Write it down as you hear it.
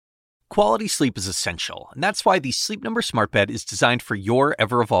Quality sleep is essential, and that's why the Sleep Number Smart Bed is designed for your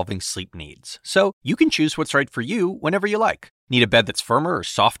ever-evolving sleep needs. So you can choose what's right for you whenever you like. Need a bed that's firmer or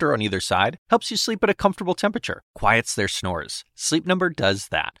softer on either side? Helps you sleep at a comfortable temperature. Quiets their snores. Sleep Number does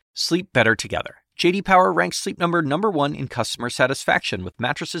that. Sleep better together. J.D. Power ranks Sleep Number #1 in customer satisfaction with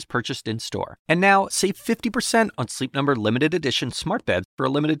mattresses purchased in-store. And now, save 50% on Sleep Number limited edition smart beds for a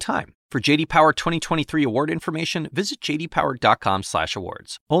limited time. For J.D. Power 2023 award information, visit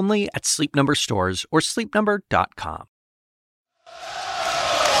jdpower.com/awards. Only at Sleep Number stores or sleepnumber.com.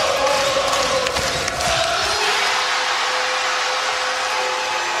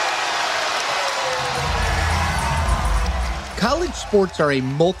 College sports are a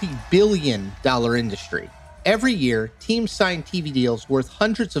multi-billion-dollar industry. Every year, teams sign TV deals worth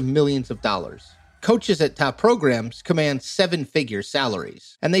hundreds of millions of dollars. Coaches at top programs command seven-figure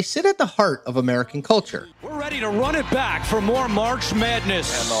salaries, and they sit at the heart of American culture. We're ready to run it back for more March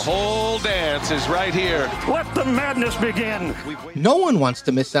Madness. And the whole dance is right here. Let the madness begin. No one wants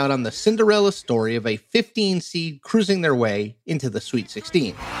to miss out on the Cinderella story of a 15 seed cruising their way into the Sweet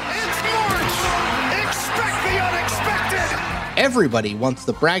 16. It's March! Expect the unexpected! Everybody wants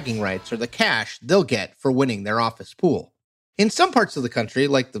the bragging rights or the cash they'll get for winning their office pool. In some parts of the country,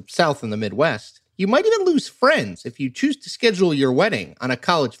 like the South and the Midwest, you might even lose friends if you choose to schedule your wedding on a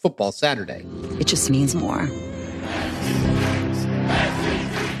college football Saturday. It just means more.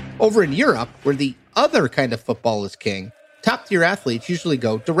 Over in Europe, where the other kind of football is king, top-tier athletes usually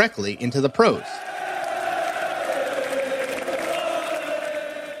go directly into the pros.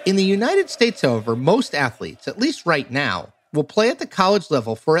 In the United States, however, most athletes, at least right now, will play at the college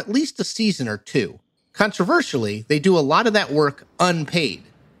level for at least a season or two. Controversially, they do a lot of that work unpaid.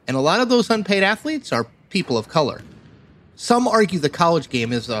 And a lot of those unpaid athletes are people of color. Some argue the college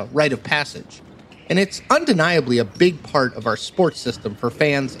game is a rite of passage, and it's undeniably a big part of our sports system for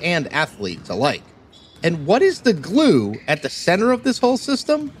fans and athletes alike. And what is the glue at the center of this whole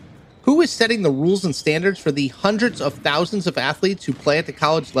system? Who is setting the rules and standards for the hundreds of thousands of athletes who play at the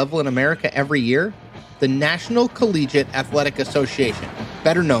college level in America every year? The National Collegiate Athletic Association,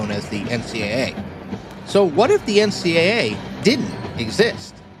 better known as the NCAA. So what if the NCAA didn't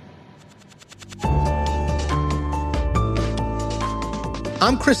exist?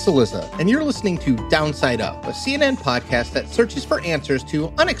 I'm Chris Cillizza, and you're listening to Downside Up, a CNN podcast that searches for answers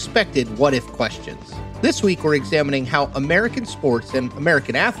to unexpected what-if questions. This week, we're examining how American sports and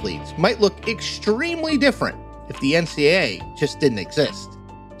American athletes might look extremely different if the NCAA just didn't exist.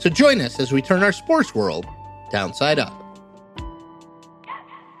 So join us as we turn our sports world downside up.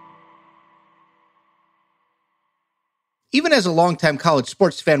 Even as a longtime college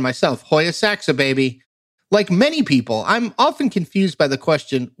sports fan myself, Hoya Saxa, baby. Like many people, I'm often confused by the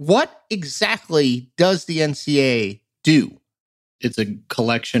question, what exactly does the NCAA do? It's a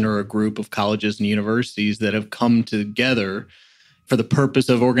collection or a group of colleges and universities that have come together for the purpose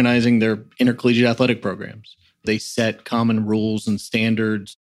of organizing their intercollegiate athletic programs. They set common rules and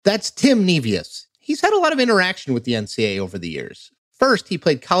standards. That's Tim Nevius. He's had a lot of interaction with the NCAA over the years. First, he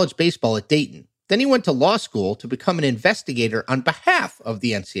played college baseball at Dayton. Then he went to law school to become an investigator on behalf of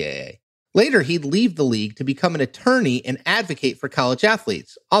the NCAA. Later, he'd leave the league to become an attorney and advocate for college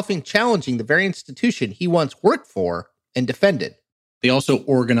athletes, often challenging the very institution he once worked for and defended. They also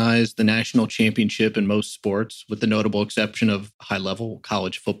organized the national championship in most sports, with the notable exception of high-level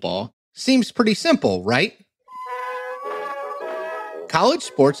college football. Seems pretty simple, right? College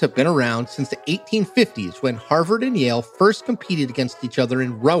sports have been around since the 1850s when Harvard and Yale first competed against each other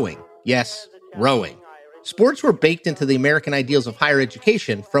in rowing. Yes, rowing. Sports were baked into the American ideals of higher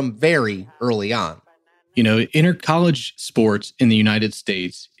education from very early on. You know, intercollege sports in the United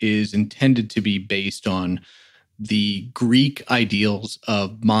States is intended to be based on the Greek ideals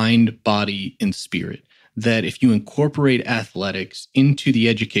of mind, body, and spirit. That if you incorporate athletics into the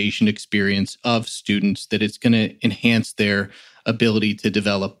education experience of students, that it's going to enhance their ability to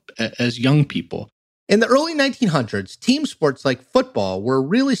develop as young people. In the early 1900s, team sports like football were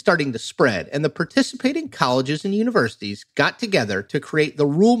really starting to spread, and the participating colleges and universities got together to create the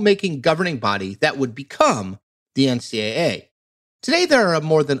rule-making governing body that would become the NCAA. Today, there are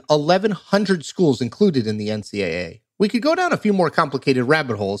more than 1,100 schools included in the NCAA. We could go down a few more complicated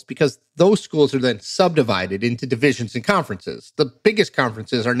rabbit holes because those schools are then subdivided into divisions and conferences. The biggest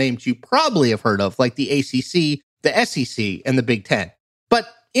conferences are names you probably have heard of, like the ACC, the SEC, and the Big Ten. But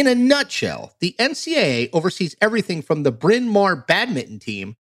in a nutshell, the NCAA oversees everything from the Bryn Mawr badminton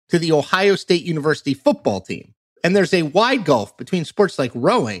team to the Ohio State University football team. And there's a wide gulf between sports like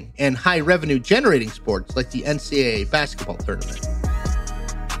rowing and high-revenue generating sports like the NCAA basketball tournament.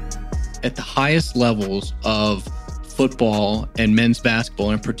 At the highest levels of football and men's basketball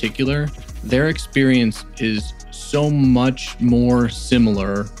in particular, their experience is so much more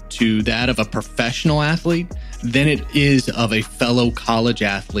similar to that of a professional athlete than it is of a fellow college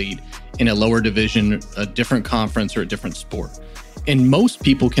athlete in a lower division, a different conference, or a different sport. And most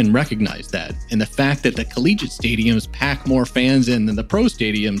people can recognize that. And the fact that the collegiate stadiums pack more fans in than the pro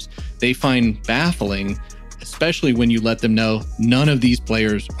stadiums, they find baffling, especially when you let them know none of these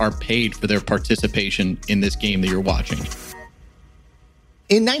players are paid for their participation in this game that you're watching.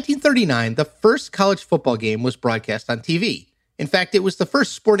 In 1939, the first college football game was broadcast on TV. In fact, it was the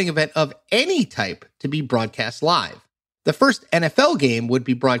first sporting event of any type to be broadcast live. The first NFL game would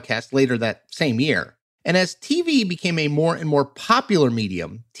be broadcast later that same year. And as TV became a more and more popular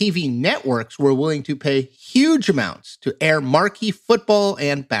medium, TV networks were willing to pay huge amounts to air marquee football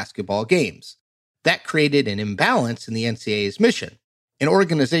and basketball games. That created an imbalance in the NCAA's mission. An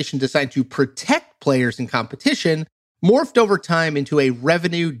organization designed to protect players in competition morphed over time into a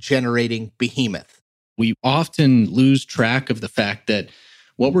revenue-generating behemoth. We often lose track of the fact that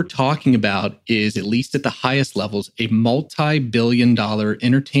what we're talking about is, at least at the highest levels, a multi-billion-dollar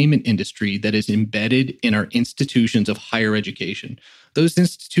entertainment industry that is embedded in our institutions of higher education. Those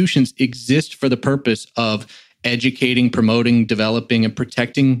institutions exist for the purpose of educating, promoting, developing, and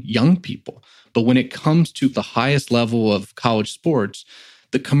protecting young people. But when it comes to the highest level of college sports,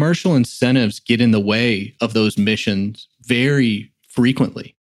 the commercial incentives get in the way of those missions very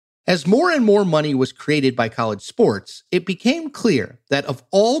frequently. As more and more money was created by college sports, it became clear that of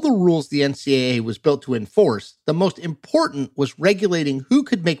all the rules the NCAA was built to enforce, the most important was regulating who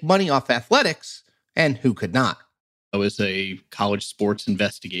could make money off athletics and who could not. I was a college sports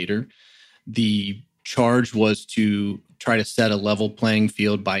investigator. The charge was to try to set a level playing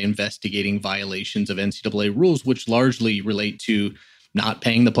field by investigating violations of NCAA rules, which largely relate to not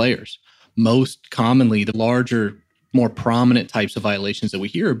paying the players. Most commonly, the larger, more prominent types of violations that we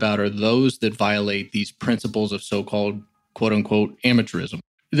hear about are those that violate these principles of so-called, quote-unquote, amateurism.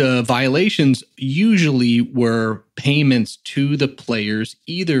 The violations usually were payments to the players,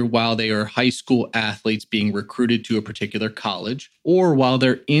 either while they are high school athletes being recruited to a particular college, or while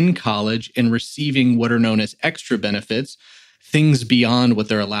they're in college and receiving what are known as extra benefits, things beyond what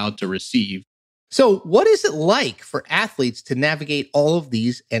they're allowed to receive. So what is it like for athletes to navigate all of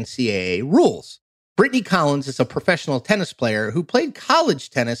these NCAA rules? Brittany Collins is a professional tennis player who played college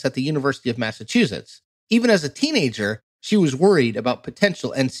tennis at the University of Massachusetts. Even as a teenager, she was worried about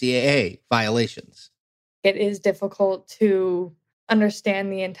potential NCAA violations. It is difficult to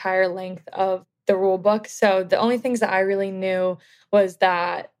understand the entire length of the rule book. So the only things that I really knew was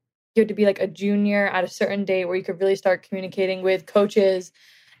that you had to be like a junior at a certain date where you could really start communicating with coaches.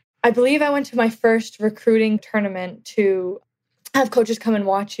 I believe I went to my first recruiting tournament to have coaches come and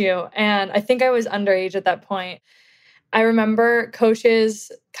watch you. And I think I was underage at that point. I remember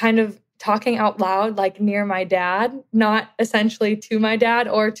coaches kind of talking out loud, like near my dad, not essentially to my dad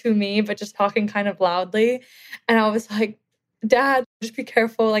or to me, but just talking kind of loudly. And I was like, Dad, just be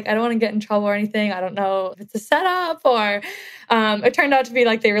careful. Like, I don't want to get in trouble or anything. I don't know if it's a setup or it turned out to be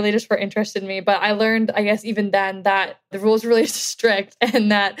like they really just were interested in me. But I learned, I guess, even then that the rules were really strict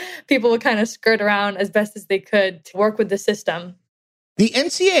and that people would kind of skirt around as best as they could to work with the system. The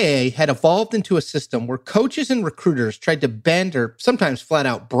NCAA had evolved into a system where coaches and recruiters tried to bend or sometimes flat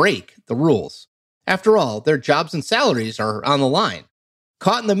out break the rules. After all, their jobs and salaries are on the line.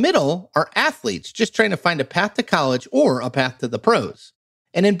 Caught in the middle are athletes just trying to find a path to college or a path to the pros.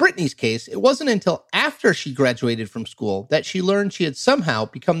 And in Brittany's case, it wasn't until after she graduated from school that she learned she had somehow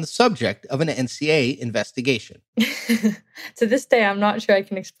become the subject of an NCAA investigation. To this day, I'm not sure I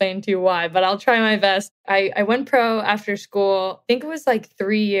can explain to you why, but I'll try my best. I went pro after school. I think it was like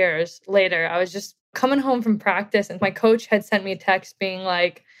 3 years later. I was just coming home from practice and my coach had sent me a text being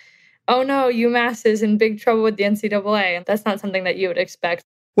like, oh no, UMass is in big trouble with the NCAA. And that's not something that you would expect.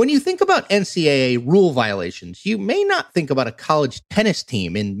 When you think about NCAA rule violations, you may not think about a college tennis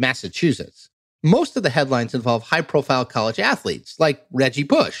team in Massachusetts. Most of the headlines involve high-profile college athletes, like Reggie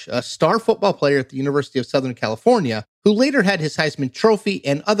Bush, a star football player at the University of Southern California, who later had his Heisman Trophy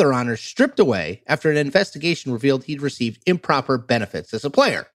and other honors stripped away after an investigation revealed he'd received improper benefits as a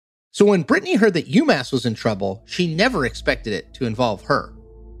player. So when Brittany heard that UMass was in trouble, she never expected it to involve her.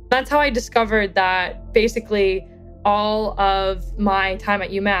 That's how I discovered that basically all of my time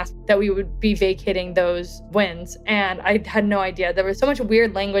at UMass, that we would be vacating those wins. And I had no idea. There was so much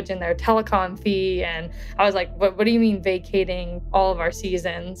weird language in there, telecom fee. And I was like, what do you mean vacating all of our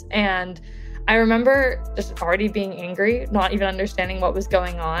seasons? And I remember just already being angry, not even understanding what was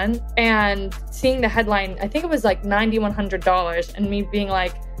going on. And seeing the headline, I think it was like $9,100. And me being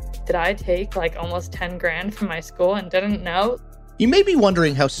like, did I take like almost 10 grand from my school and didn't know? You may be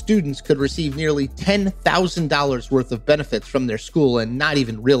wondering how students could receive nearly $10,000 worth of benefits from their school and not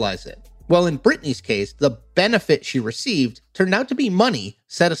even realize it. Well, in Brittany's case, the benefit she received turned out to be money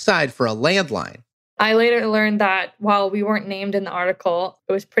set aside for a landline. I later learned that while we weren't named in the article,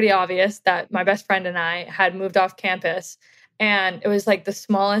 it was pretty obvious that my best friend and I had moved off campus. And it was like the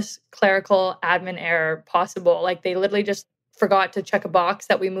smallest clerical admin error possible. Like they literally just forgot to check a box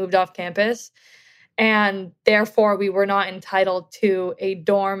that we moved off campus. And therefore, we were not entitled to a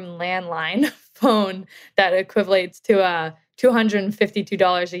dorm landline phone that equates to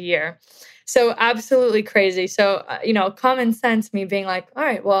 $252 a year. So absolutely crazy. So, common sense, me being like, all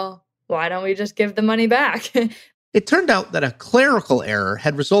right, well, why don't we just give the money back? It turned out that a clerical error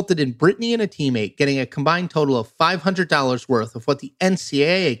had resulted in Brittany and a teammate getting a combined total of $500 worth of what the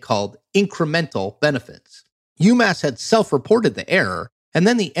NCAA called incremental benefits. UMass had self-reported the error, and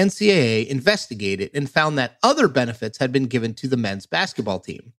then the NCAA investigated and found that other benefits had been given to the men's basketball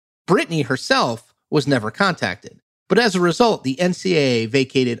team. Brittany herself was never contacted, but as a result, the NCAA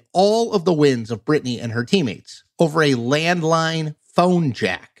vacated all of the wins of Brittany and her teammates over a landline phone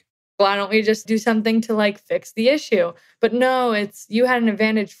jack. Why don't we just do something to like fix the issue? But no, it's you had an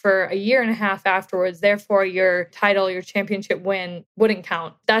advantage for a year and a half afterwards. Therefore, your title, your championship win wouldn't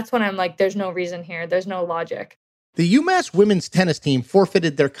count. That's when I'm like, there's no reason here. There's no logic. The UMass women's tennis team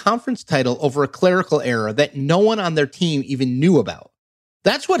forfeited their conference title over a clerical error that no one on their team even knew about.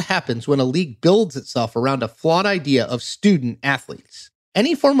 That's what happens when a league builds itself around a flawed idea of student athletes.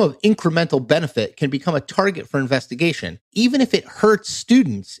 Any form of incremental benefit can become a target for investigation, even if it hurts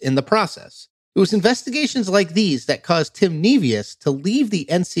students in the process. It was investigations like these that caused Tim Nevius to leave the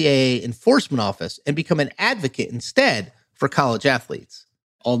NCAA enforcement office and become an advocate instead for college athletes.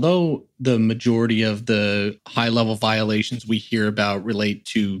 Although the majority of the high-level violations we hear about relate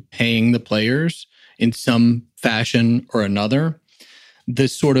to paying the players in some fashion or another, the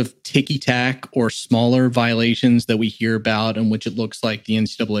sort of ticky-tack or smaller violations that we hear about in which it looks like the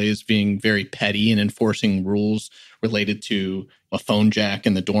NCAA is being very petty and enforcing rules related to a phone jack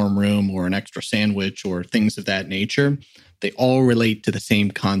in the dorm room or an extra sandwich or things of that nature, they all relate to the same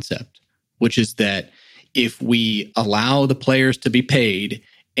concept, which is that if we allow the players to be paid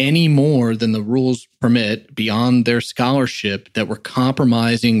any more than the rules permit beyond their scholarship, that we're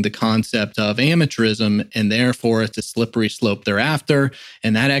compromising the concept of amateurism, and therefore it's a slippery slope thereafter.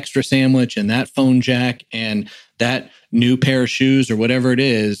 And that extra sandwich and that phone jack and that new pair of shoes or whatever it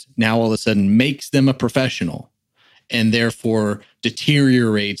is now all of a sudden makes them a professional and therefore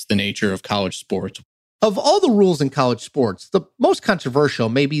deteriorates the nature of college sports. Of all the rules in college sports, the most controversial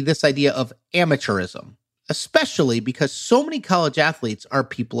may be this idea of amateurism, especially because so many college athletes are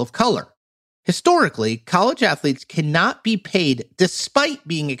people of color. Historically, college athletes cannot be paid despite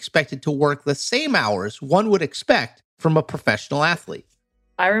being expected to work the same hours one would expect from a professional athlete.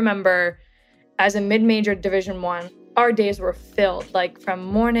 I remember as a mid-major Division I, our days were filled, like from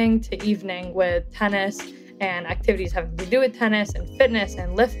morning to evening with tennis and activities having to do with tennis and fitness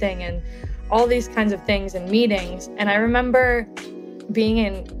and lifting and all these kinds of things and meetings. And I remember being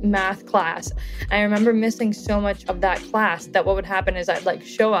in math class, I remember missing so much of that class that what would happen is I'd like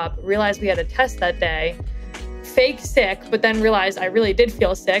show up, realize we had a test that day, fake sick, but then realize I really did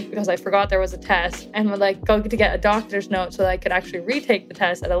feel sick because I forgot there was a test, and would like go to get a doctor's note so that I could actually retake the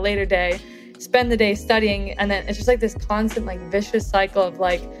test at a later day, spend the day studying. And then it's just like this constant like vicious cycle of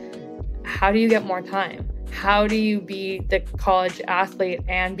like, how do you get more time? How do you be the college athlete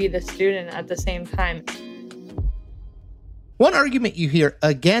and be the student at the same time? One argument you hear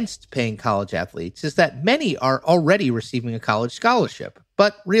against paying college athletes is that many are already receiving a college scholarship.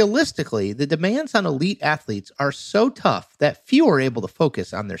 But realistically, the demands on elite athletes are so tough that few are able to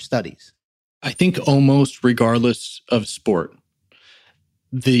focus on their studies. I think almost regardless of sport,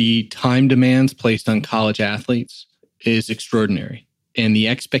 the time demands placed on college athletes is extraordinary. And the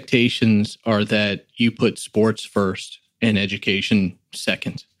expectations are that you put sports first and education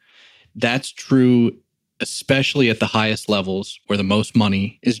second. That's true especially at the highest levels where the most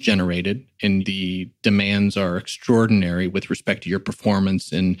money is generated and the demands are extraordinary with respect to your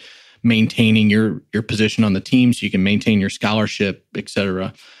performance and maintaining your position on the team so you can maintain your scholarship,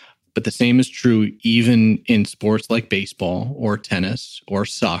 etc. But the same is true even in sports like baseball or tennis or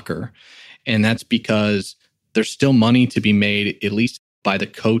soccer. And that's because there's still money to be made, at least by the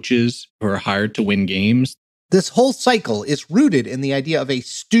coaches who are hired to win games. This whole cycle is rooted in the idea of a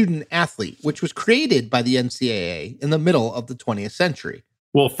student athlete, which was created by the NCAA in the middle of the 20th century.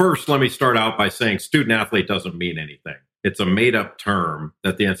 Well, first, let me start out by saying student athlete doesn't mean anything. It's a made-up term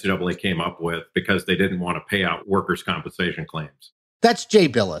that the NCAA came up with because they didn't want to pay out workers' compensation claims. That's Jay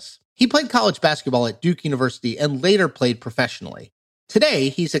Billis. He played college basketball at Duke University and later played professionally. Today,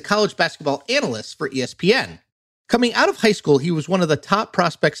 he's a college basketball analyst for ESPN. Coming out of high school, he was one of the top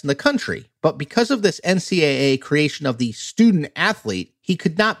prospects in the country, but because of this NCAA creation of the student athlete, he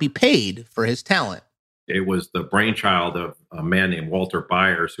could not be paid for his talent. It was the brainchild of a man named Walter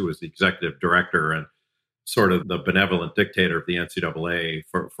Byers, who was the executive director and sort of the benevolent dictator of the NCAA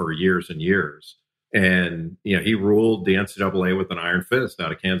for years and years. And, he ruled the NCAA with an iron fist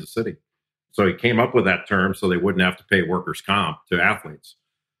out of Kansas City. So he came up with that term so they wouldn't have to pay workers' comp to athletes.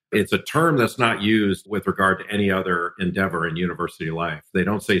 It's a term that's not used with regard to any other endeavor in university life. They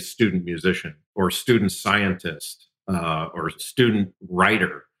don't say student musician or student scientist or student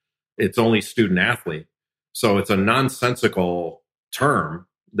writer. It's only student athlete. So it's a nonsensical term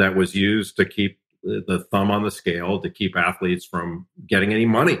that was used to keep the thumb on the scale, to keep athletes from getting any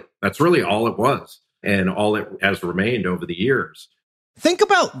money. That's really all it was, and all it has remained over the years. Think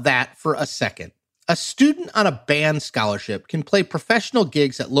about that for a second. A student on a band scholarship can play professional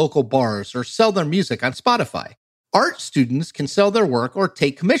gigs at local bars or sell their music on Spotify. Art students can sell their work or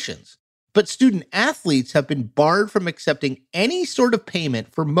take commissions. But student athletes have been barred from accepting any sort of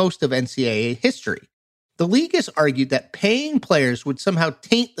payment for most of NCAA history. The league has argued that paying players would somehow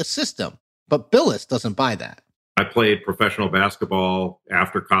taint the system, but Billis doesn't buy that. I played professional basketball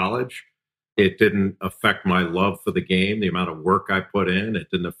after college. It didn't affect my love for the game, the amount of work I put in. It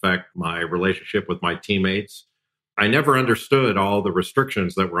didn't affect my relationship with my teammates. I never understood all the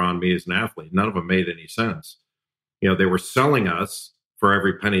restrictions that were on me as an athlete. None of them made any sense. They were selling us for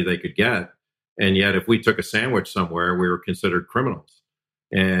every penny they could get. And yet, if we took a sandwich somewhere, we were considered criminals.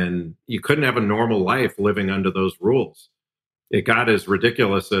 And you couldn't have a normal life living under those rules. It got as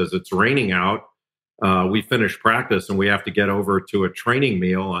ridiculous as it's raining out. We finish practice and we have to get over to a training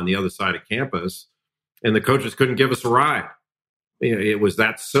meal on the other side of campus. And the coaches couldn't give us a ride. It was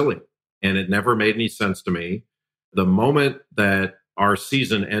that silly. And it never made any sense to me. The moment that our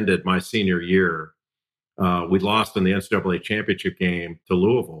season ended my senior year, we lost in the NCAA championship game to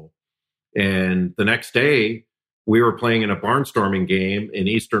Louisville. And the next day, we were playing in a barnstorming game in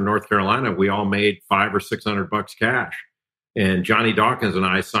Eastern North Carolina. We all made $500 or $600 cash. And Johnny Dawkins and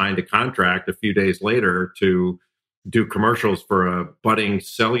I signed a contract a few days later to do commercials for a budding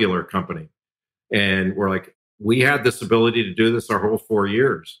cellular company. And we're like, we had this ability to do this our whole 4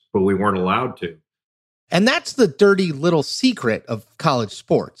 years, but we weren't allowed to. And that's the dirty little secret of college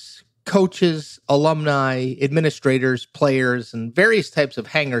sports. Coaches, alumni, administrators, players, and various types of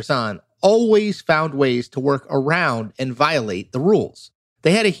hangers-on always found ways to work around and violate the rules.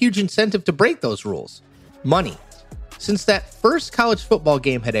 They had a huge incentive to break those rules: money. Since that first college football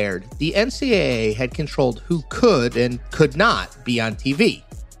game had aired, the NCAA had controlled who could and could not be on TV.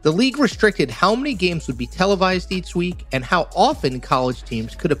 The league restricted how many games would be televised each week and how often college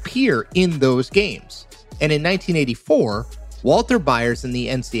teams could appear in those games. And in 1984, Walter Byers and the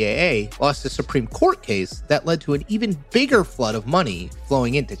NCAA lost a Supreme Court case that led to an even bigger flood of money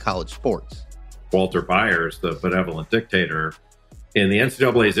flowing into college sports. Walter Byers, the benevolent dictator, in the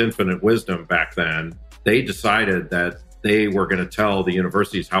NCAA's infinite wisdom back then, they decided that they were going to tell the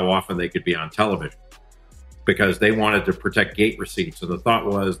universities how often they could be on television because they wanted to protect gate receipts. And the thought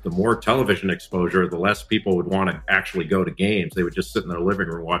was the more television exposure, the less people would want to actually go to games. They would just sit in their living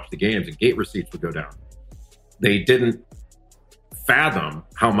room and watch the games, and gate receipts would go down. They didn't fathom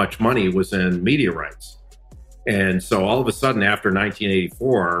how much money was in media rights. And so all of a sudden, after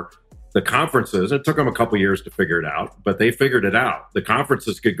 1984, the conferences, it took them a couple years to figure it out, but they figured it out. The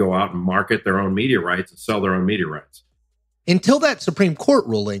conferences could go out and market their own media rights and sell their own media rights. Until that Supreme Court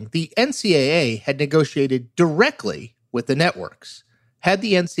ruling, the NCAA had negotiated directly with the networks. Had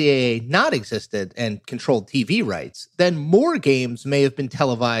the NCAA not existed and controlled TV rights, then more games may have been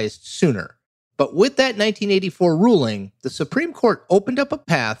televised sooner. But with that 1984 ruling, the Supreme Court opened up a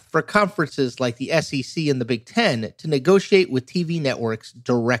path for conferences like the SEC and the Big Ten to negotiate with TV networks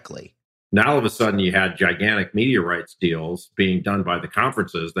directly. Now, all of a sudden, you had gigantic media rights deals being done by the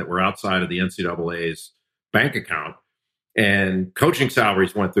conferences that were outside of the NCAA's bank account, and coaching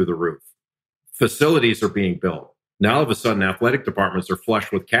salaries went through the roof. Facilities are being built. Now, all of a sudden, athletic departments are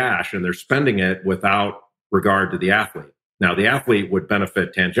flush with cash, and they're spending it without regard to the athlete. Now, the athlete would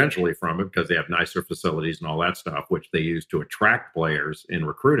benefit tangentially from it because they have nicer facilities and all that stuff, which they use to attract players in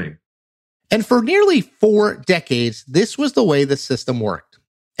recruiting. And for nearly 4 decades, this was the way the system worked.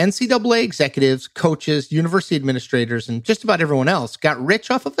 NCAA executives, coaches, university administrators, and just about everyone else got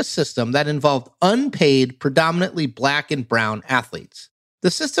rich off of a system that involved unpaid, predominantly black and brown athletes. The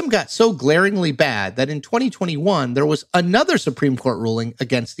system got so glaringly bad that in 2021, there was another Supreme Court ruling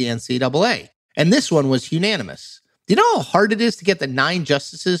against the NCAA, and this one was unanimous. You know how hard it is to get the 9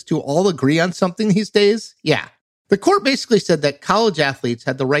 justices to all agree on something these days? Yeah. The court basically said that college athletes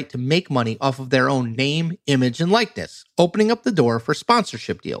had the right to make money off of their own name, image, and likeness, opening up the door for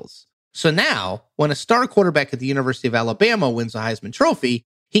sponsorship deals. So now, when a star quarterback at the University of Alabama wins a Heisman Trophy,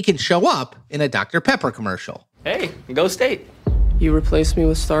 he can show up in a Dr. Pepper commercial. Hey, go State. You replaced me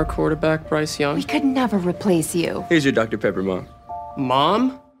with star quarterback Bryce Young? We could never replace you. Here's your Dr. Pepper, Mom.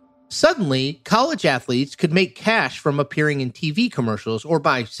 Mom? Suddenly, college athletes could make cash from appearing in TV commercials or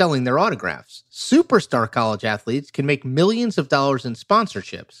by selling their autographs. Superstar college athletes can make millions of dollars in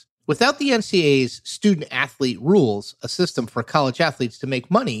sponsorships. Without the NCAA's student-athlete rules, a system for college athletes to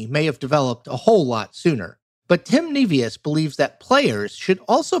make money may have developed a whole lot sooner. But Tim Nevius believes that players should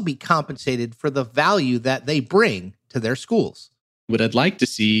also be compensated for the value that they bring to their schools. What I'd like to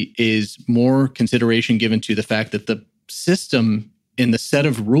see is more consideration given to the fact that the system and the set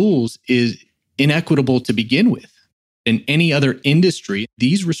of rules is inequitable to begin with. In any other industry,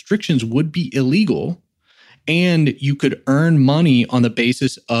 these restrictions would be illegal, and you could earn money on the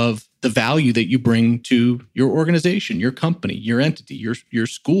basis of the value that you bring to your organization, your company, your entity, your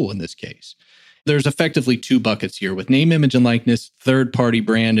school in this case. There's effectively 2 buckets here with name, image, and likeness, third-party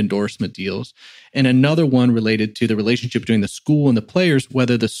brand endorsement deals, and another one related to the relationship between the school and the players,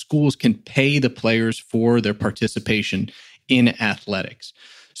 whether the schools can pay the players for their participation in athletics.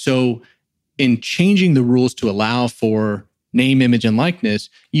 So in changing the rules to allow for name, image, and likeness,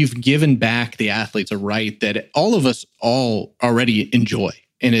 you've given back the athletes a right that all of us all already enjoy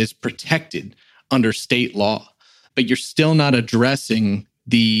and is protected under state law. But you're still not addressing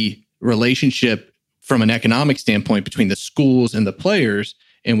the relationship from an economic standpoint between the schools and the players,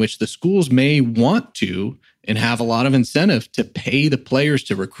 in which the schools may want to and have a lot of incentive to pay the players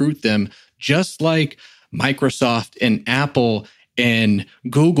to recruit them, just like Microsoft and Apple and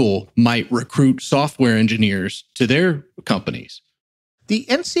Google might recruit software engineers to their companies. The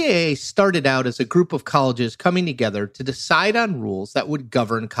NCAA started out as a group of colleges coming together to decide on rules that would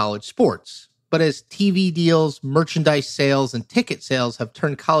govern college sports. But as TV deals, merchandise sales, and ticket sales have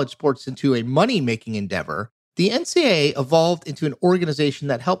turned college sports into a money-making endeavor, the NCAA evolved into an organization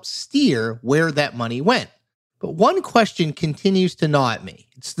that helps steer where that money went. But one question continues to gnaw at me.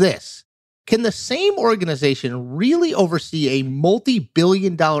 It's this. Can the same organization really oversee a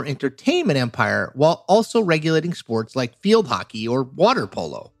multi-billion-dollar entertainment empire while also regulating sports like field hockey or water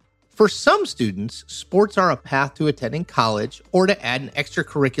polo? For some students, sports are a path to attending college or to add an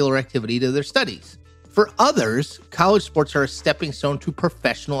extracurricular activity to their studies. For others, college sports are a stepping stone to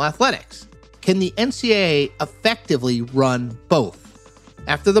professional athletics. Can the NCAA effectively run both?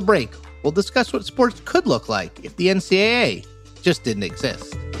 After the break, we'll discuss what sports could look like if the NCAA just didn't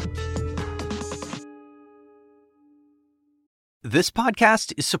exist. This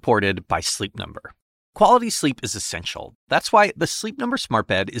podcast is supported by Sleep Number. Quality sleep is essential. That's why the Sleep Number Smart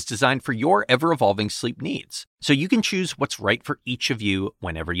Bed is designed for your ever-evolving sleep needs, so you can choose what's right for each of you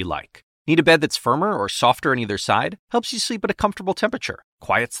whenever you like. Need a bed that's firmer or softer on either side? Helps you sleep at a comfortable temperature.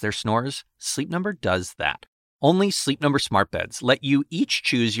 Quiets their snores? Sleep Number does that. Only Sleep Number Smart Beds let you each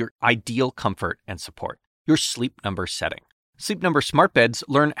choose your ideal comfort and support, your Sleep Number setting. Sleep Number Smart Beds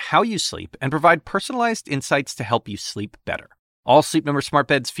learn how you sleep and provide personalized insights to help you sleep better. All Sleep Number Smart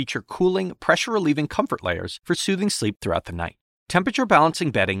Beds feature cooling, pressure-relieving comfort layers for soothing sleep throughout the night.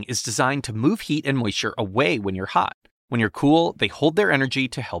 Temperature-balancing bedding is designed to move heat and moisture away when you're hot. When you're cool, they hold their energy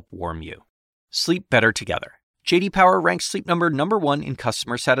to help warm you. Sleep better together. J.D. Power ranks Sleep Number number 1 in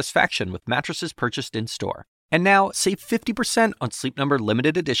customer satisfaction with mattresses purchased in-store. And now, save 50% on Sleep Number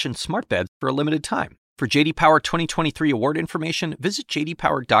limited edition smart beds for a limited time. For J.D. Power 2023 award information, visit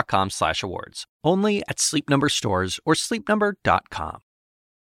jdpower.com/awards. Only at Sleep Number stores or sleepnumber.com.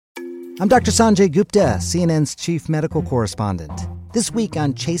 I'm Dr. Sanjay Gupta, CNN's chief medical correspondent. This week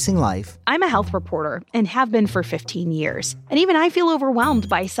on Chasing Life, I'm a health reporter and have been for 15 years. And even I feel overwhelmed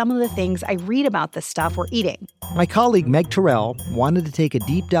by some of the things I read about the stuff we're eating. My colleague Meg Terrell wanted to take a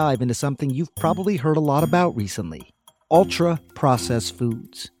deep dive into something you've probably heard a lot about recently: ultra-processed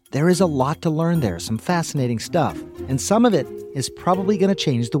foods. There is a lot to learn there, some fascinating stuff, and some of it is probably going to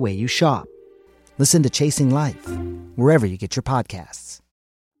change the way you shop. Listen to Chasing Life, wherever you get your podcasts.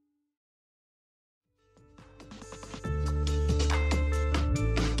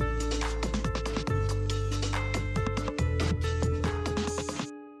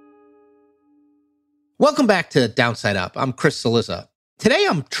 Welcome back to Downside Up. I'm Chris Cillizza. Today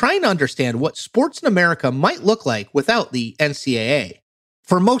I'm trying to understand what sports in America might look like without the NCAA.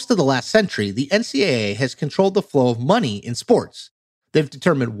 For most of the last century, the NCAA has controlled the flow of money in sports. They've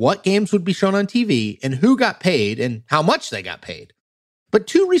determined what games would be shown on TV and who got paid and how much they got paid. But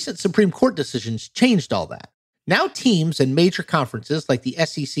 2 recent Supreme Court decisions changed all that. Now teams and major conferences like the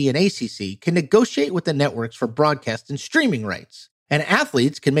SEC and ACC can negotiate with the networks for broadcast and streaming rights, and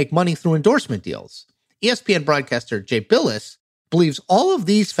athletes can make money through endorsement deals. ESPN broadcaster Jay Bilas believes all of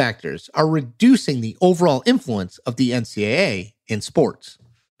these factors are reducing the overall influence of the NCAA in sports.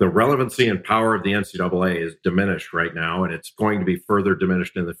 The relevancy and power of the NCAA is diminished right now, and it's going to be further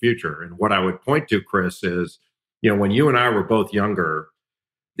diminished in the future. And what I would point to, Chris, is, when you and I were both younger,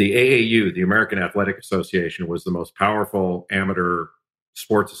 the AAU, the American Athletic Association, was the most powerful amateur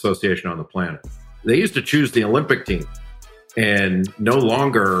sports association on the planet. They used to choose the Olympic team, and no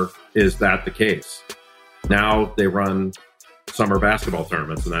longer is that the case. Now they run summer basketball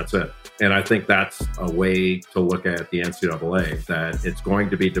tournaments, and that's it. And I think that's a way to look at the NCAA, that it's going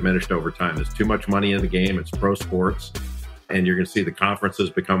to be diminished over time. There's too much money in the game. It's pro sports, and you're going to see the conferences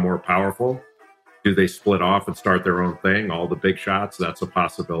become more powerful. Do they split off and start their own thing? All the big shots, that's a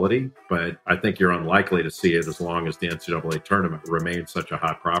possibility. But I think you're unlikely to see it as long as the NCAA tournament remains such a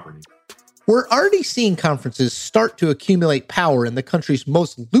hot property. We're already seeing conferences start to accumulate power in the country's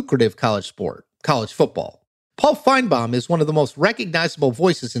most lucrative college sport, college football. Paul Feinbaum is one of the most recognizable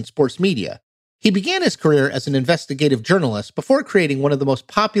voices in sports media. He began his career as an investigative journalist before creating one of the most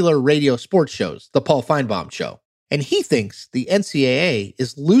popular radio sports shows, The Paul Feinbaum Show. And he thinks the NCAA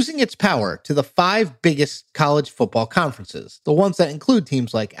is losing its power to the 5 biggest college football conferences, the ones that include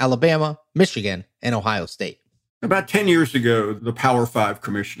teams like Alabama, Michigan, and Ohio State. About 10 years ago, the Power 5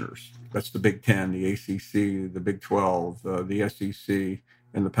 commissioners, that's the Big Ten, the ACC, the Big 12, the SEC,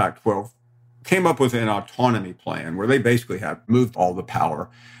 and the Pac-12, came up with an autonomy plan where they basically have moved all the power.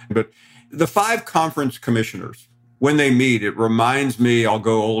 But the 5 conference commissioners, when they meet, it reminds me, I'll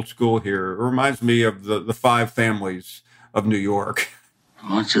go old school here, it reminds me of the 5 families of New York.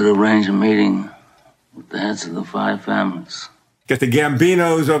 I want you to arrange a meeting with the heads of the 5 families. Get the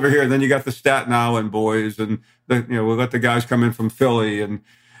Gambinos over here, then you got the Staten Island boys, and we'll let the guys come in from Philly and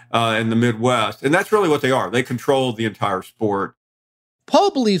the Midwest. And that's really what they are. They control the entire sport.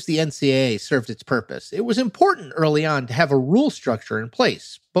 Paul believes the NCAA served its purpose. It was important early on to have a rule structure in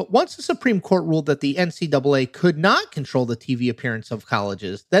place. But once the Supreme Court ruled that the NCAA could not control the TV appearance of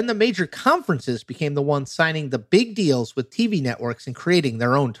colleges, then the major conferences became the ones signing the big deals with TV networks and creating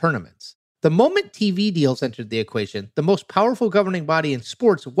their own tournaments. The moment TV deals entered the equation, the most powerful governing body in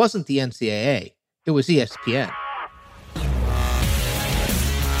sports wasn't the NCAA. It was ESPN.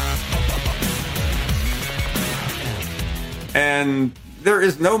 And there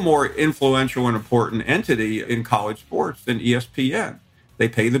is no more influential and important entity in college sports than ESPN. They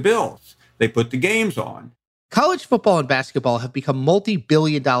pay the bills. They put the games on. College football and basketball have become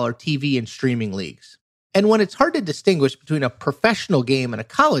multi-billion-dollar TV and streaming leagues. And when it's hard to distinguish between a professional game and a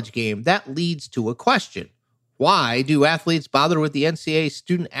college game, that leads to a question. Why do athletes bother with the NCAA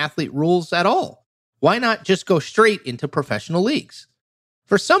student-athlete rules at all? Why not just go straight into professional leagues?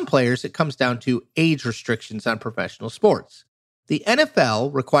 For some players, it comes down to age restrictions on professional sports. The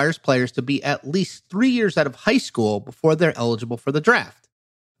NFL requires players to be at least 3 years out of high school before they're eligible for the draft.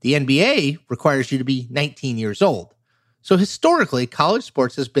 The NBA requires you to be 19 years old. So historically, college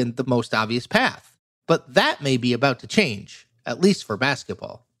sports has been the most obvious path. But that may be about to change, at least for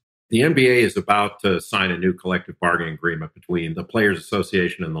basketball. The NBA is about to sign a new collective bargaining agreement between the Players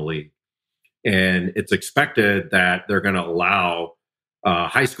Association and the league. And it's expected that they're going to allow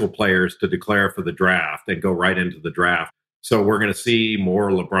high school players to declare for the draft and go right into the draft. So we're going to see more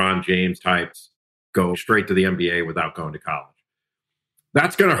LeBron James types go straight to the NBA without going to college.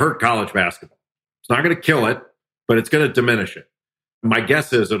 That's going to hurt college basketball. It's not going to kill it, but it's going to diminish it. My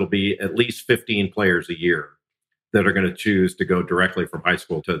guess is it'll be at least 15 players a year that are going to choose to go directly from high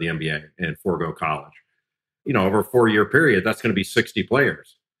school to the NBA and forego college. Over a 4-year period, that's going to be 60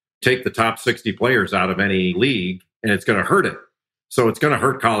 players. Take the top 60 players out of any league, and it's going to hurt it. So it's going to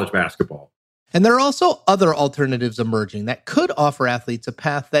hurt college basketball. And there are also other alternatives emerging that could offer athletes a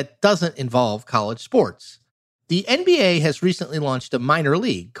path that doesn't involve college sports. The NBA has recently launched a minor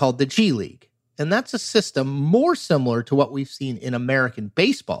league called the G League, and that's a system more similar to what we've seen in American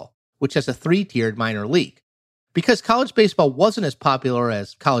baseball, which has a 3-tiered minor league. Because college baseball wasn't as popular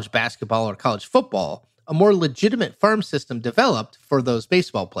as college basketball or college football, a more legitimate farm system developed for those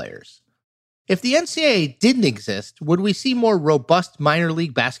baseball players. If the NCAA didn't exist, would we see more robust minor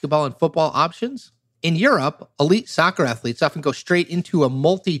league basketball and football options? In Europe, elite soccer athletes often go straight into a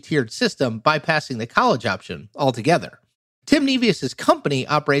multi-tiered system, bypassing the college option altogether. Tim Nevius' company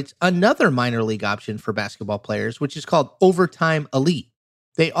operates another minor league option for basketball players, which is called Overtime Elite.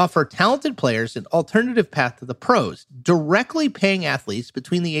 They offer talented players an alternative path to the pros, directly paying athletes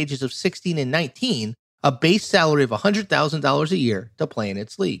between the ages of 16 and 19 a base salary of $100,000 a year to play in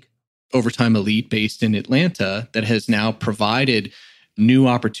its league. Overtime Elite based in Atlanta that has now provided new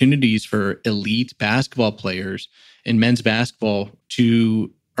opportunities for elite basketball players in men's basketball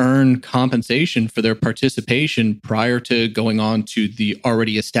to earn compensation for their participation prior to going on to the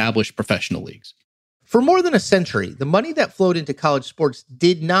already established professional leagues. For more than a century, the money that flowed into college sports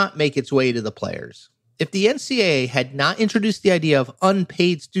did not make its way to the players. If the NCAA had not introduced the idea of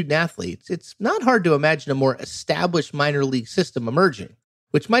unpaid student athletes, it's not hard to imagine a more established minor league system emerging,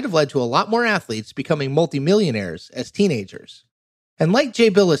 which might have led to a lot more athletes becoming multimillionaires as teenagers. And like Jay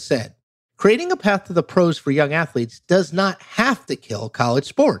Billis said, creating a path to the pros for young athletes does not have to kill college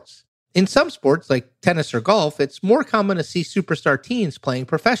sports. In some sports, like tennis or golf, it's more common to see superstar teens playing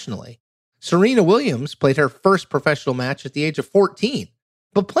professionally. Serena Williams played her first professional match at the age of 14.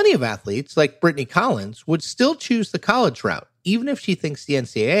 But plenty of athletes, like Brittany Collins, would still choose the college route, even if she thinks the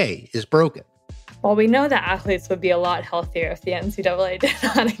NCAA is broken. Well, we know that athletes would be a lot healthier if the NCAA did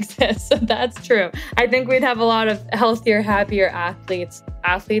not exist, so that's true. I think we'd have a lot of healthier, happier athletes.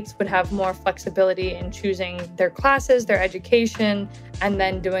 Athletes would have more flexibility in choosing their classes, their education, and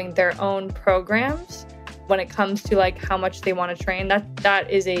then doing their own programs. When it comes to like how much they want to train, that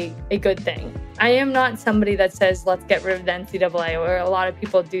is a good thing. I am not somebody that says, let's get rid of the NCAA, or a lot of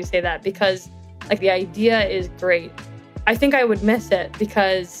people do say that, because like the idea is great. I think I would miss it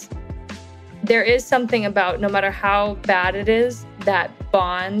because there is something about, no matter how bad it is, that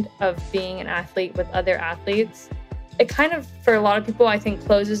bond of being an athlete with other athletes. It kind of, for a lot of people, I think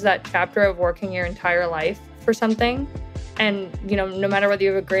closes that chapter of working your entire life for something. And, no matter whether you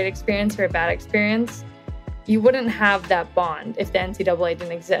have a great experience or a bad experience, you wouldn't have that bond if the NCAA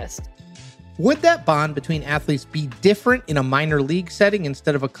didn't exist. Would that bond between athletes be different in a minor league setting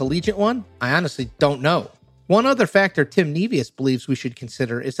instead of a collegiate one? I honestly don't know. One other factor Tim Nevius believes we should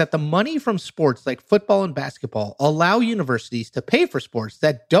consider is that the money from sports like football and basketball allow universities to pay for sports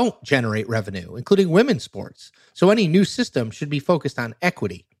that don't generate revenue, including women's sports. So any new system should be focused on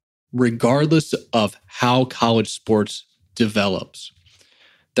equity. Regardless of how college sports develops,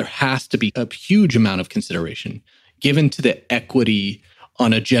 there has to be a huge amount of consideration given to the equity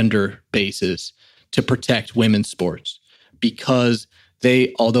on a gender basis to protect women's sports, because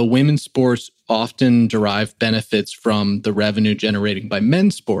although women's sports often derive benefits from the revenue generated by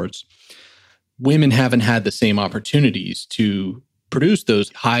men's sports, women haven't had the same opportunities to produce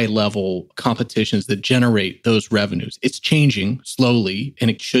those high-level competitions that generate those revenues. It's changing slowly, and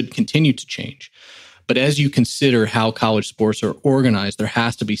it should continue to change. But as you consider how college sports are organized, there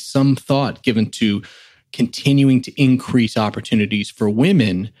has to be some thought given to continuing to increase opportunities for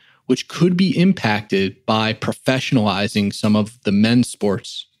women, which could be impacted by professionalizing some of the men's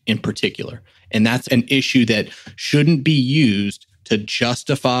sports in particular. And that's an issue that shouldn't be used to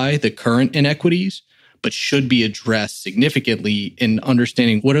justify the current inequities, but should be addressed significantly in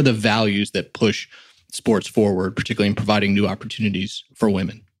understanding what are the values that push sports forward, particularly in providing new opportunities for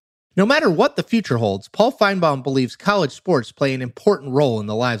women. No matter what the future holds, Paul Feinbaum believes college sports play an important role in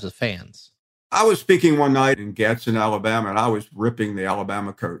the lives of fans. I was speaking one night in Gadsden, Alabama, and I was ripping the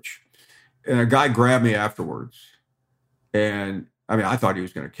Alabama coach. And a guy grabbed me afterwards. And I thought he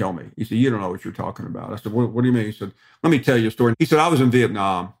was going to kill me. He said, "You don't know what you're talking about." I said, what do you mean? He said, "Let me tell you a story." He said, "I was in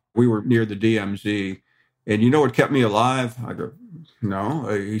Vietnam. We were near the DMZ. And you know what kept me alive?" I go, "No."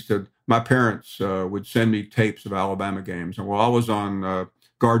 He said, "My parents would send me tapes of Alabama games. And while I was on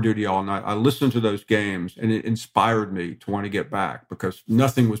guard duty all night, I listened to those games, and it inspired me to want to get back, because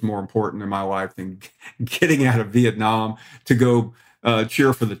nothing was more important in my life than getting out of Vietnam to go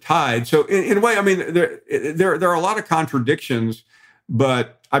cheer for the Tide." So in a way, there are a lot of contradictions,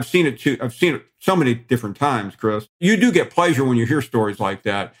 but I've seen it too. I've seen it so many different times, Chris. You do get pleasure when you hear stories like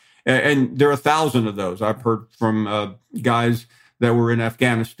that. And there are 1,000 of those. I've heard from guys that were in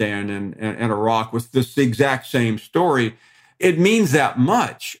Afghanistan and Iraq with this exact same story. It means that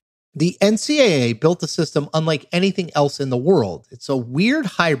much. The NCAA built a system unlike anything else in the world. It's a weird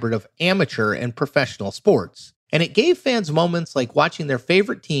hybrid of amateur and professional sports. And it gave fans moments like watching their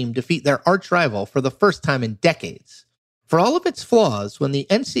favorite team defeat their arch rival for the first time in decades. For all of its flaws, when the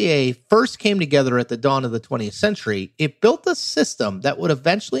NCAA first came together at the dawn of the 20th century, it built a system that would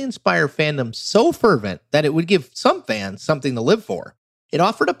eventually inspire fandom so fervent that it would give some fans something to live for. It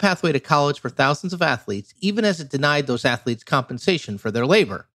offered a pathway to college for thousands of athletes, even as it denied those athletes compensation for their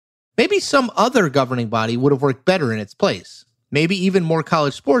labor. Maybe some other governing body would have worked better in its place. Maybe even more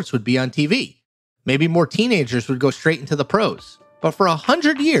college sports would be on TV. Maybe more teenagers would go straight into the pros. But for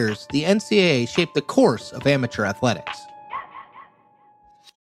 100 years, the NCAA shaped the course of amateur athletics.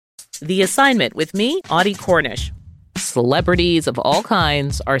 The Assignment with me, Audie Cornish. Celebrities of all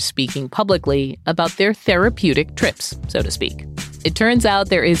kinds are speaking publicly about their therapeutic trips, so to speak. It turns out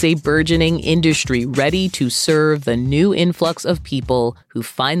there is a burgeoning industry ready to serve the new influx of people who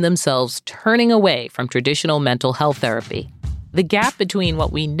find themselves turning away from traditional mental health therapy. The gap between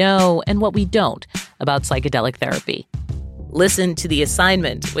what we know and what we don't about psychedelic therapy. Listen to The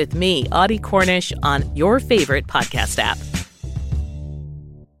Assignment with me, Audie Cornish, on your favorite podcast app.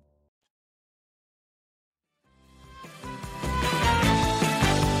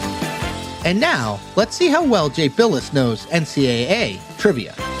 And now, let's see how well Jay Billis knows NCAA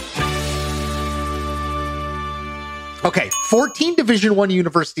trivia. Okay, 14 Division I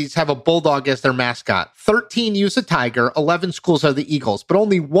universities have a bulldog as their mascot. 13 use a tiger, 11 schools are the Eagles, but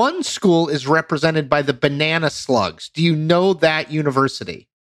only one school is represented by the banana slugs. Do you know that university?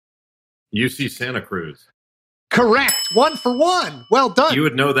 UC Santa Cruz. Correct. 1 for 1. Well done. You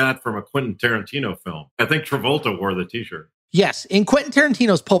would know that from a Quentin Tarantino film. I think Travolta wore the t-shirt. Yes, in Quentin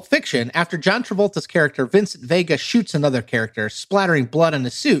Tarantino's Pulp Fiction, after John Travolta's character Vincent Vega shoots another character, splattering blood on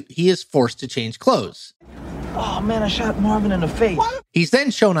his suit, he is forced to change clothes. Oh man, I shot Marvin in the face. What? He's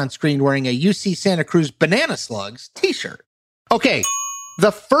then shown on screen wearing a UC Santa Cruz Banana Slugs t-shirt. Okay,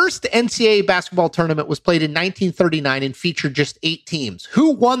 the first NCAA basketball tournament was played in 1939 and featured just 8 teams.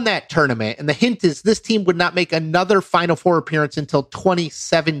 Who won that tournament? And the hint is this team would not make another Final Four appearance until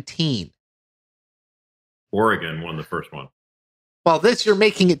 2017. Oregon won the first one. Well, this you're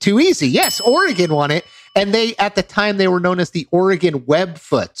making it too easy. Yes, Oregon won it. And at the time, they were known as the Oregon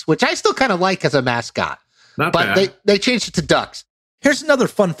Webfoots, which I still kind of like as a mascot. Not bad. They changed it to Ducks. Here's another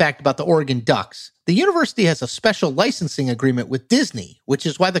fun fact about the Oregon Ducks. The university has a special licensing agreement with Disney, which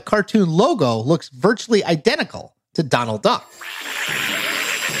is why the cartoon logo looks virtually identical to Donald Duck.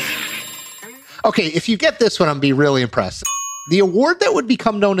 Okay, if you get this one, I'm be really impressed. The award that would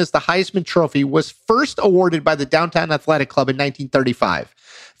become known as the Heisman Trophy was first awarded by the Downtown Athletic Club in 1935.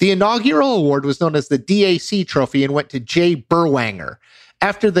 The inaugural award was known as the DAC Trophy and went to Jay Berwanger.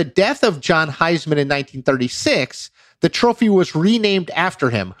 After the death of John Heisman in 1936, the trophy was renamed after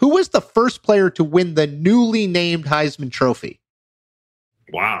him. Who was the first player to win the newly named Heisman Trophy?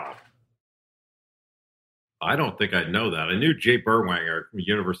 Wow. I don't think I know that. I knew Jay Berwanger from the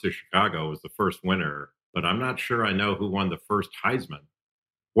University of Chicago was the first winner, but I'm not sure I know who won the first Heisman.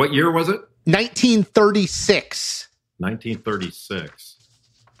 What year was it? 1936. 1936.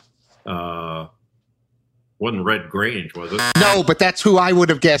 Wasn't Red Grange, was it? No, but that's who I would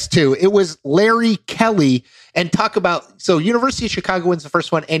have guessed too. It was Larry Kelly. And talk about, so University of Chicago wins the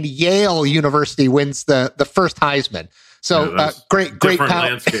first one and Yale University wins the first Heisman. So great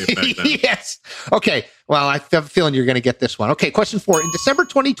landscape back then. Yes. Okay. Well, I have a feeling you're going to get this one. Okay. Question 4. In December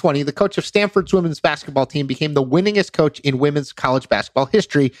 2020, the coach of Stanford's women's basketball team became the winningest coach in women's college basketball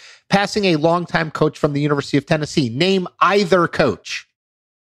history, passing a longtime coach from the University of Tennessee. Name either coach.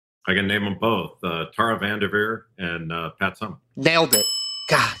 I can name them both. Tara Vanderveer and Pat Summitt. Nailed it.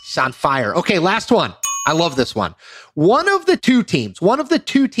 God, it's on fire. Okay. Last one. I love this one. One of the two teams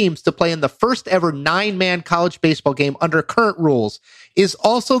to play in the first ever 9-man college baseball game under current rules is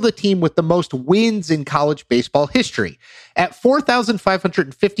also the team with the most wins in college baseball history. At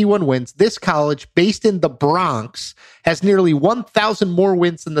 4,551 wins, this college, based in the Bronx, has nearly 1,000 more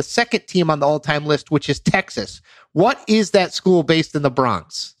wins than the second team on the all-time list, which is Texas. What is that school based in the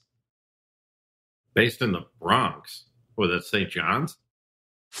Bronx? Based in the Bronx? Was that St. John's?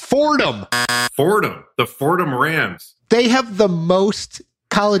 Fordham. The Fordham Rams. They have the most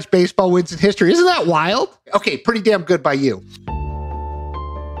college baseball wins in history. Isn't that wild? Okay, pretty damn good by you.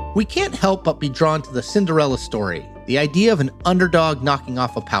 We can't help but be drawn to the Cinderella story, the idea of an underdog knocking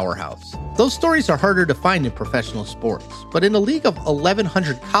off a powerhouse. Those stories are harder to find in professional sports, but in a league of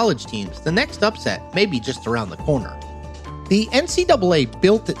 1,100 college teams, the next upset may be just around the corner. The NCAA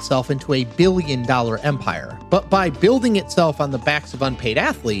built itself into a billion-dollar empire, but by building itself on the backs of unpaid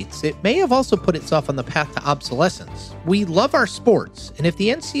athletes, it may have also put itself on the path to obsolescence. We love our sports, and if the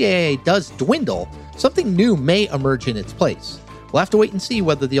NCAA does dwindle, something new may emerge in its place. We'll have to wait and see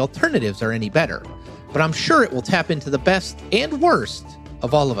whether the alternatives are any better, but I'm sure it will tap into the best and worst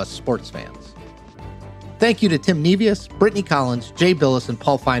of all of us sports fans. Thank you to Tim Nevius, Brittany Collins, Jay Billis, and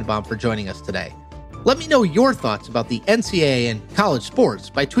Paul Feinbaum for joining us today. Let me know your thoughts about the NCAA and college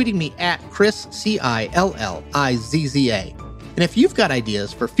sports by tweeting me at Chris, CILLIZZA. And if you've got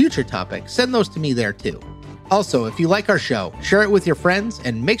ideas for future topics, send those to me there too. Also, if you like our show, share it with your friends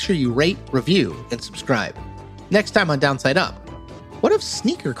and make sure you rate, review, and subscribe. Next time on Downside Up, what if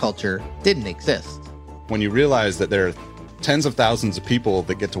sneaker culture didn't exist? When you realize that there are tens of thousands of people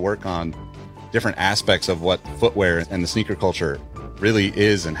that get to work on different aspects of what footwear and the sneaker culture really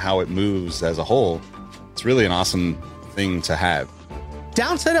is and how it moves as a whole, it's really an awesome thing to have.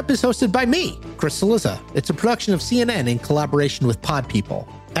 Downside Up is hosted by me, Chris Cillizza. It's a production of CNN in collaboration with Pod People.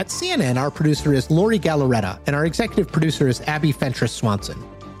 At CNN, our producer is Lori Gallaretta, and our executive producer is Abby Fentress-Swanson.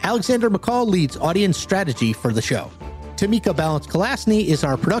 Alexander McCall leads audience strategy for the show. Tamika Balance-Kalasny is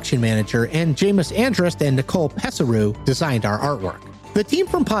our production manager, and Jameis Andrist and Nicole Pesaru designed our artwork. The team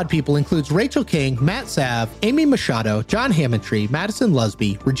from Pod People includes Rachel King, Matt Sav, Amy Machado, John Hammondtree, Madison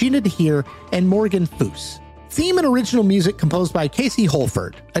Lusby, Regina DeHeer, and Morgan Foose. Theme and original music composed by Casey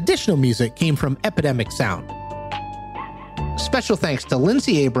Holford. Additional music came from Epidemic Sound. Special thanks to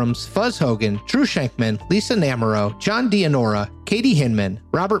Lindsay Abrams, Fuzz Hogan, Drew Schenkman, Lisa Namaro, John Dianora, Katie Hinman,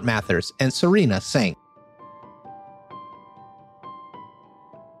 Robert Mathers, and Serena Singh.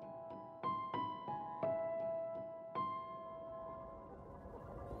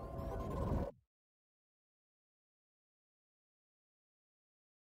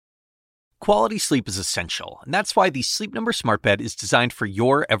 Quality sleep is essential, and that's why the Sleep Number Smart Bed is designed for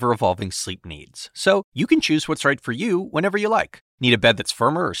your ever-evolving sleep needs. So you can choose what's right for you whenever you like. Need a bed that's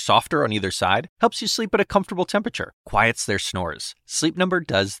firmer or softer on either side? Helps you sleep at a comfortable temperature. Quiets their snores. Sleep Number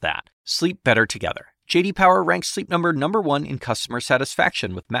does that. Sleep better together. J.D. Power ranks Sleep Number #1 in customer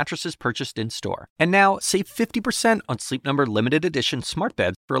satisfaction with mattresses purchased in-store. And now, save 50% on Sleep Number limited edition smart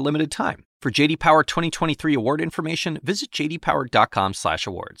beds for a limited time. For J.D. Power 2023 award information, visit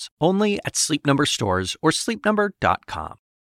jdpower.com/awards. Only at Sleep Number stores or sleepnumber.com.